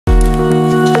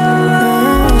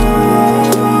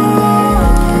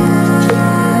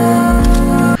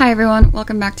Hi everyone,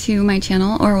 welcome back to my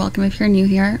channel, or welcome if you're new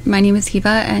here. My name is Hiva,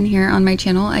 and here on my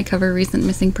channel I cover recent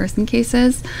missing person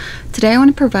cases. Today I want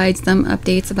to provide some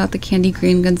updates about the Kandi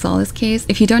Green Gonzalez case.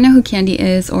 If you don't know who Kandi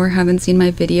is or haven't seen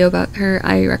my video about her,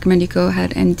 I recommend you go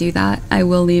ahead and do that. I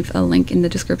will leave a link in the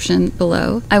description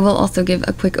below. I will also give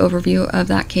a quick overview of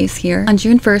that case here. On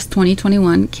June 1st,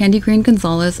 2021, Kandi Green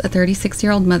Gonzalez, a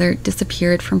 36-year-old mother,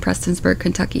 disappeared from Prestonsburg,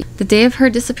 Kentucky. The day of her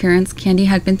disappearance, Kandi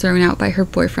had been thrown out by her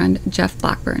boyfriend, Jeff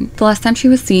Blackburn. The last time she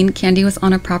was seen, Kandi was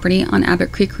on a property on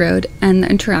Abbott Creek Road, and the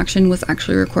interaction was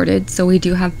actually recorded, so we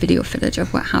do have video footage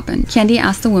of what happened. Kandi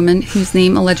asked the woman, whose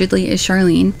name allegedly is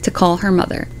Charlene, to call her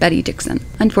mother, Betty Dixon.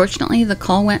 Unfortunately, the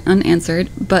call went unanswered,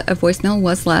 but a voicemail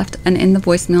was left, and in the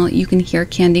voicemail you can hear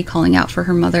Kandi calling out for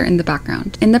her mother in the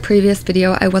background. In the previous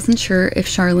video, I wasn't sure if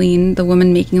Charlene, the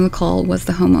woman making the call, was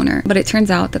the homeowner, but it turns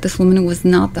out that this woman was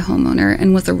not the homeowner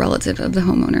and was a relative of the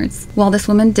homeowners. While this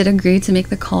woman did agree to make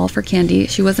the call for Kandi,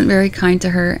 she wasn't very kind to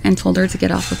her and told her to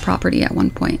get off the property at one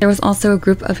point. There was also a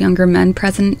group of younger men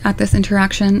present at this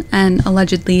interaction, and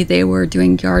allegedly they were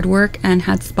doing yard work and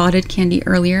had spotted Kandi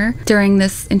earlier. During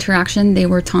this interaction, they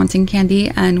were taunting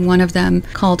Kandi, and one of them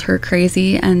called her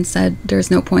crazy and said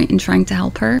there's no point in trying to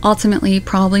help her. Ultimately,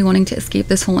 probably wanting to escape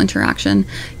this whole interaction,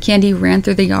 Kandi ran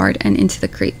through the yard and into the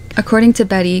creek. According to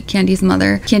Betty, Kandi's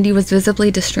mother, Kandi was visibly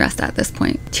distressed at this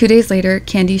point. 2 days later,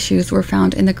 Kandi's shoes were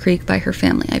found in the creek by her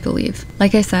family, I believe.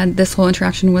 Like I said, this whole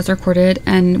interaction was recorded,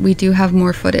 and we do have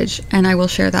more footage, and I will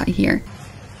share that here.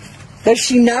 Does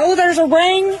she know there's a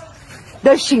ring?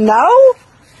 Does she know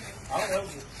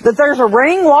that there's a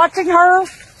ring watching her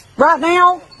right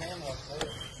now?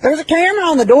 There's a camera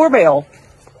on the doorbell.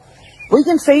 We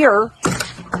can see her.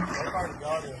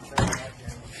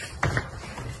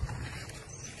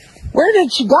 Where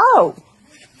did she go?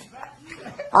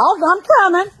 I'm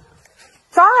coming.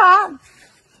 It's all right.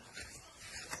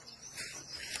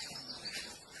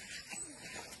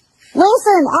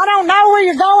 Listen, I don't know where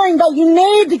you're going, but you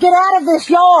need to get out of this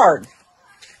yard.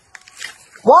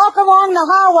 Walk along the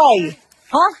highway.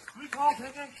 Huh?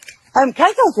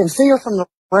 Keiko can see her from the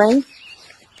ring.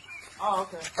 Oh,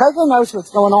 okay. Keiko knows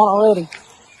what's going on already.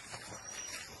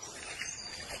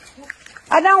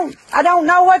 I don't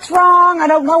know what's wrong. I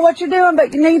don't know what you're doing,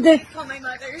 but you need to call my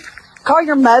mother. Call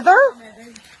your mother?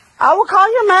 I will call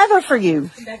your mother for you.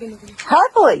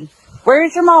 Happily. Where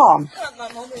is your mom?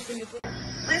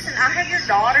 Listen, I have your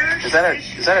daughter. Is that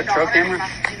a truck camera?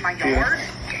 In my yard.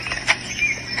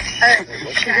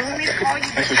 You want me to call you?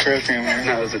 That's a truck camera.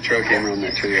 No, there's a truck camera on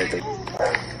that tree right there.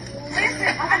 Listen,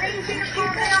 I need you to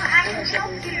calm down. I can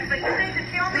help you, but you need to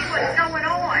tell me what's going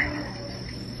on.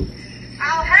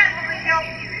 I'll happily help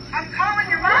you. I'm calling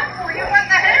your mom for you. What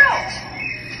the hell?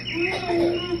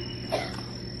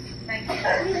 Thank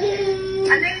you.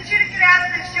 I need you to get out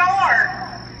of this yard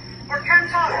or come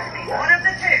talk to me. One of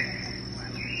the two.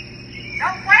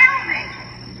 Don't clown me.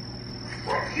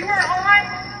 You are on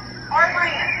our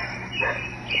land.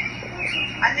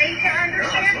 I need to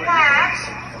understand why.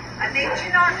 I need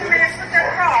you not to mess with their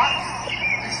crops.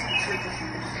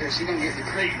 Because she's going to get the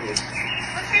creek with.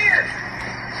 Look here.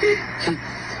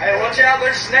 Hey, watch out,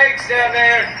 there's snakes down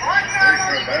there. What the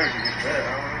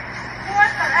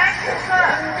heck is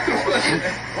that?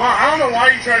 Well, I don't know why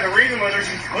you're trying to read them with her.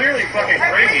 She's clearly fucking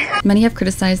crazy. Many have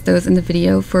criticized those in the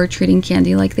video for treating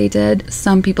Kandi like they did.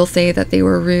 Some people say that they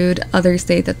were rude, others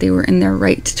say that they were in their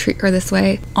right to treat her this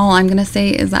way. All I'm gonna say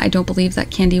is that I don't believe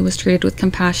that Kandi was treated with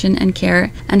compassion and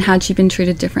care, and had she been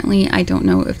treated differently, I don't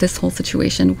know if this whole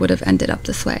situation would have ended up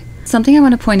this way. Something I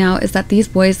want to point out is that these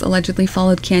boys allegedly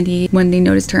followed Kandi when they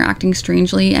noticed her acting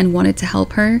strangely and wanted to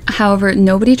help her. However,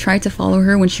 nobody tried to follow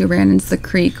her when she ran into the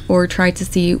creek or tried to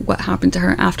see what happened to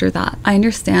her after that. I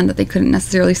understand that they couldn't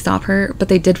necessarily stop her, but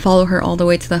they did follow her all the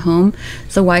way to the home,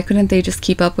 so why couldn't they just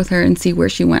keep up with her and see where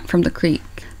she went from the creek?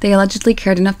 They allegedly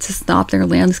cared enough to stop their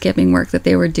landscaping work that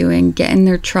they were doing, get in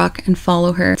their truck, and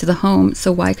follow her to the home,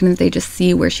 so why couldn't they just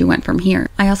see where she went from here?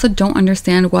 I also don't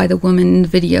understand why the woman in the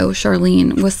video,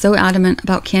 Charlene, was so adamant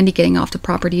about Kandi getting off the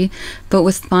property, but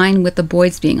was fine with the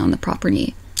boys being on the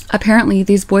property. Apparently,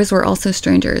 these boys were also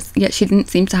strangers, yet she didn't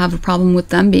seem to have a problem with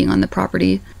them being on the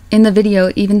property. In the video,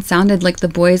 it even sounded like the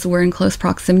boys were in close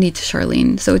proximity to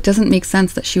Charlene, so it doesn't make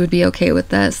sense that she would be okay with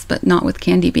this, but not with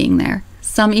Kandi being there.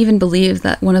 Some even believe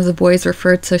that one of the boys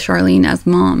referred to Charlene as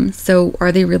mom, so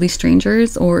are they really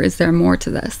strangers, or is there more to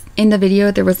this? In the video,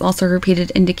 there was also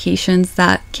repeated indications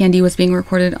that Kandi was being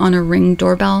recorded on a Ring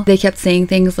doorbell. They kept saying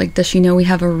things like, does she know we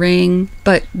have a Ring?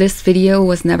 But this video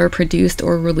was never produced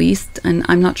or released, and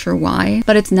I'm not sure why.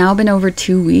 But it's now been over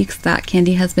 2 weeks that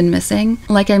Kandi has been missing.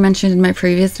 Like I mentioned in my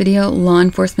previous video, law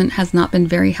enforcement has not been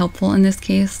very helpful in this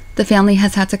case. The family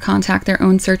has had to contact their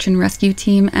own search and rescue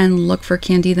team and look for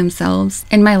Kandi themselves.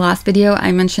 In my last video,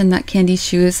 I mentioned that Kandi's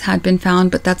shoes had been found,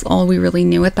 but that's all we really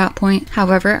knew at that point.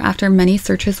 However, after many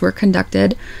searches were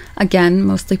conducted, again,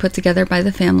 mostly put together by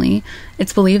the family,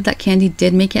 it's believed that Kandi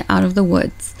did make it out of the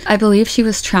woods. I believe she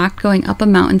was tracked going up a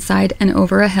mountainside and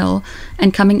over a hill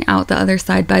and coming out the other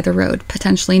side by the road,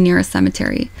 potentially near a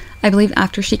cemetery. I believe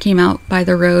after she came out by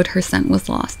the road, her scent was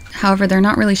lost. However, they're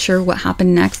not really sure what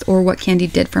happened next or what Kandi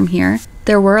did from here.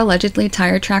 There were allegedly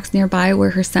tire tracks nearby where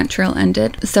her scent trail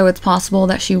ended, so it's possible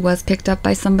that she was picked up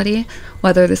by somebody,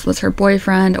 whether this was her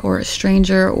boyfriend or a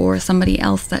stranger or somebody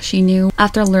else that she knew.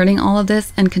 After learning all of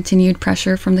this and continued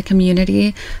pressure from the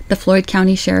community, the Floyd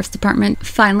County Sheriff's Department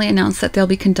finally announced that they'll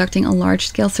be conducting a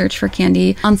large-scale search for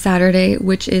Kandi on Saturday,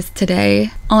 which is today.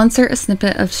 I'll insert a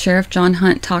snippet of Sheriff John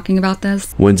Hunt talking about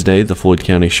this. Wednesday, the Floyd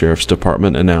County Sheriff's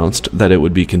Department announced that it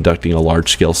would be conducting a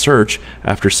large-scale search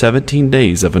after 17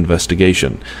 days of investigation.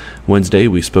 Wednesday,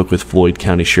 we spoke with Floyd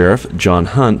County Sheriff John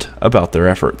Hunt about their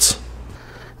efforts.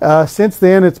 Since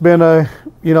then, it's been a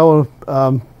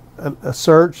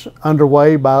search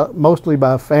underway mostly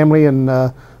by family and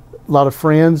a lot of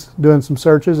friends doing some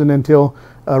searches, and until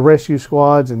rescue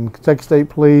squads and Kentucky State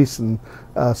Police and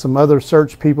some other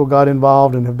search people got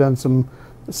involved and have done some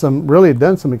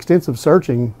extensive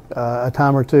searching a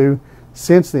time or two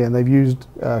since then. They've used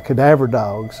cadaver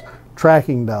dogs,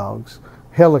 tracking dogs,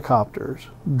 helicopters,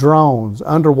 drones,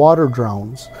 underwater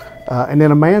drones, and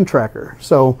then a man tracker.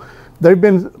 So there have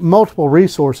been multiple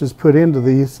resources put into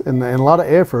these and a lot of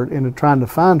effort into trying to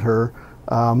find her.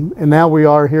 And now we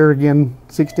are here again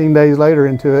 16 days later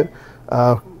into it,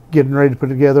 getting ready to put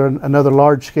together another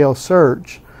large-scale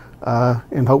search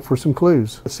and hope for some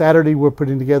clues. Saturday we're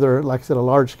putting together, like I said, a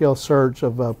large-scale search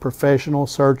of professional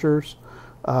searchers.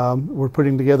 We're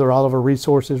putting together all of our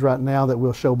resources right now that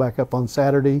we'll show back up on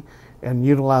Saturday, and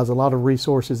utilize a lot of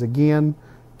resources again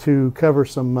to cover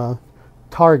some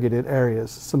targeted areas,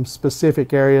 some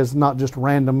specific areas, not just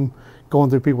random going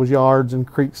through people's yards and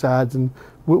creek sides, and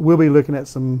we'll be looking at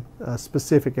some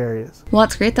specific areas. While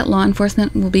it's great that law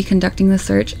enforcement will be conducting the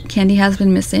search, Kandi has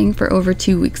been missing for over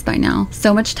 2 weeks by now.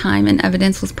 So much time and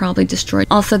evidence was probably destroyed.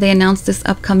 Also, they announced this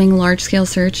upcoming large-scale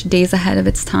search days ahead of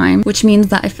its time, which means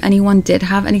that if anyone did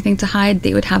have anything to hide,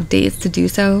 they would have days to do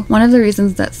so. One of the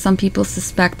reasons that some people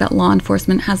suspect that law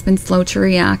enforcement has been slow to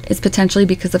react is potentially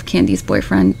because of Kandi's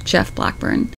boyfriend, Jeff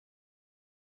Blackburn.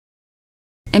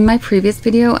 In my previous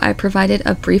video, I provided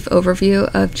a brief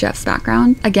overview of Jeff's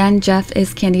background. Again, Jeff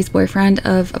is Kandi's boyfriend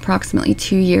of approximately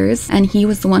 2 years, and he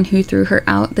was the one who threw her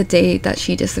out the day that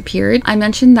she disappeared. I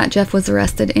mentioned that Jeff was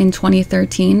arrested in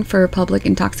 2013 for public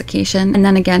intoxication, and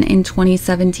then again in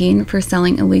 2017 for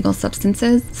selling illegal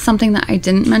substances. Something that I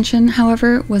didn't mention,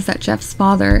 however, was that Jeff's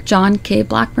father, John K.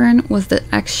 Blackburn, was the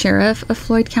ex-sheriff of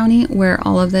Floyd County, where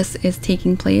all of this is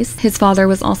taking place. His father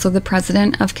was also the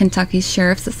president of Kentucky's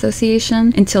Sheriff's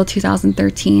Association until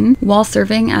 2013. While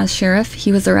serving as sheriff,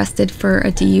 he was arrested for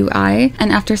a DUI,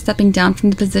 and after stepping down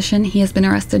from the position, he has been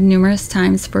arrested numerous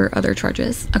times for other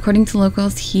charges. According to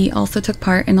locals, he also took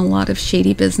part in a lot of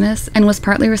shady business and was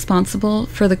partly responsible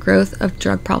for the growth of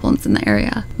drug problems in the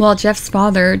area. While Jeff's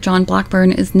father, John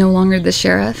Blackburn, is no longer the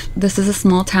sheriff, this is a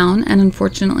small town, and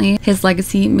unfortunately, his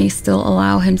legacy may still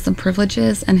allow him some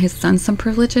privileges and his son some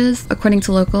privileges. According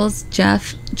to locals,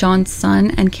 Jeff, John's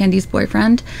son, and Kandi's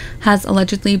boyfriend has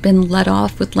allegedly been let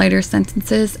off with lighter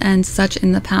sentences and such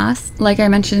in the past. Like I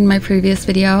mentioned in my previous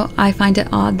video, I find it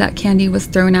odd that Kandi was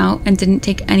thrown out and didn't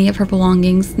take any of her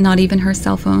belongings, not even her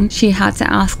cell phone. She had to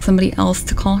ask somebody else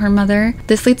to call her mother.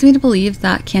 This leads me to believe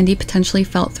that Kandi potentially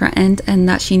felt threatened and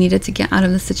that she needed to get out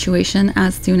of the situation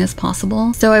as soon as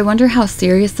possible. So I wonder how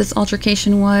serious this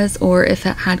altercation was, or if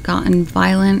it had gotten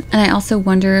violent, and I also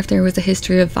wonder if there was a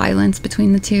history of violence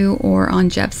between the two or on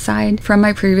Jeff's side. From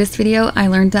my previous video, I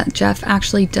learned that Jeff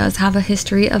actually does have a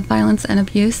history of violence and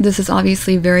abuse. This is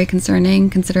obviously very concerning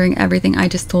considering everything I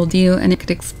just told you, and it could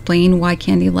explain why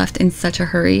Kandi left in such a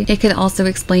hurry. It could also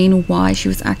explain why she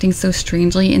was acting so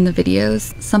strangely in the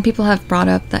videos. Some people have brought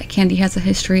up that Kandi has a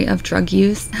history of drug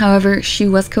use. However, she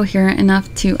was coherent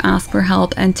enough to ask for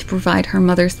help and to provide her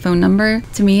mother's phone number.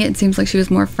 To me, it seems like she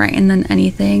was more frightened than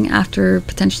anything after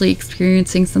potentially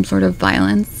experiencing some sort of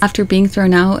violence. After being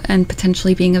thrown out and potentially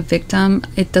simply being a victim,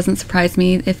 it doesn't surprise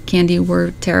me if Kandi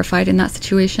were terrified in that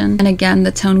situation. And again,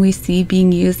 the tone we see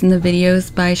being used in the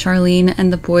videos by Charlene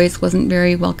and the boys wasn't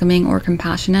very welcoming or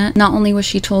compassionate. Not only was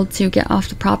she told to get off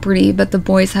the property, but the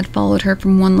boys had followed her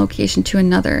from one location to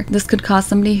another. This could cause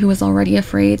somebody who was already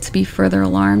afraid to be further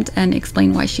alarmed and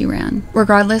explain why she ran.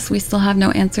 Regardless, we still have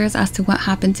no answers as to what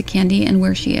happened to Kandi and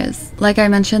where she is. Like I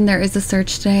mentioned, there is a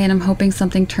search today, and I'm hoping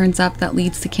something turns up that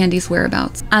leads to Kandi's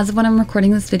whereabouts. As of when I'm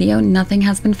recording this video, nothing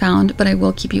has been found, but I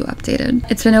will keep you updated.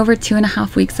 It's been over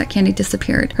 2.5 weeks that Kandi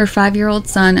disappeared. Her 5-year-old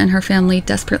son and her family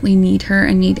desperately need her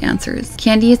and need answers.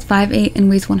 Kandi is 5'8" and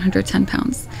weighs 110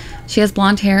 pounds. She has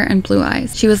blonde hair and blue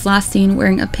eyes. She was last seen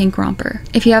wearing a pink romper.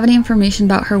 If you have any information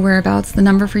about her whereabouts, the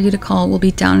number for you to call will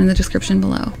be down in the description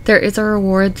below. There is a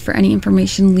reward for any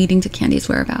information leading to Kandi's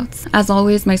whereabouts. As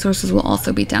always, my sources will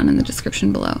also be down in the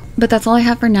description below. But that's all I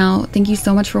have for now. Thank you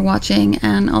so much for watching,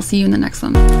 and I'll see you in the next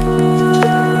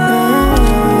one.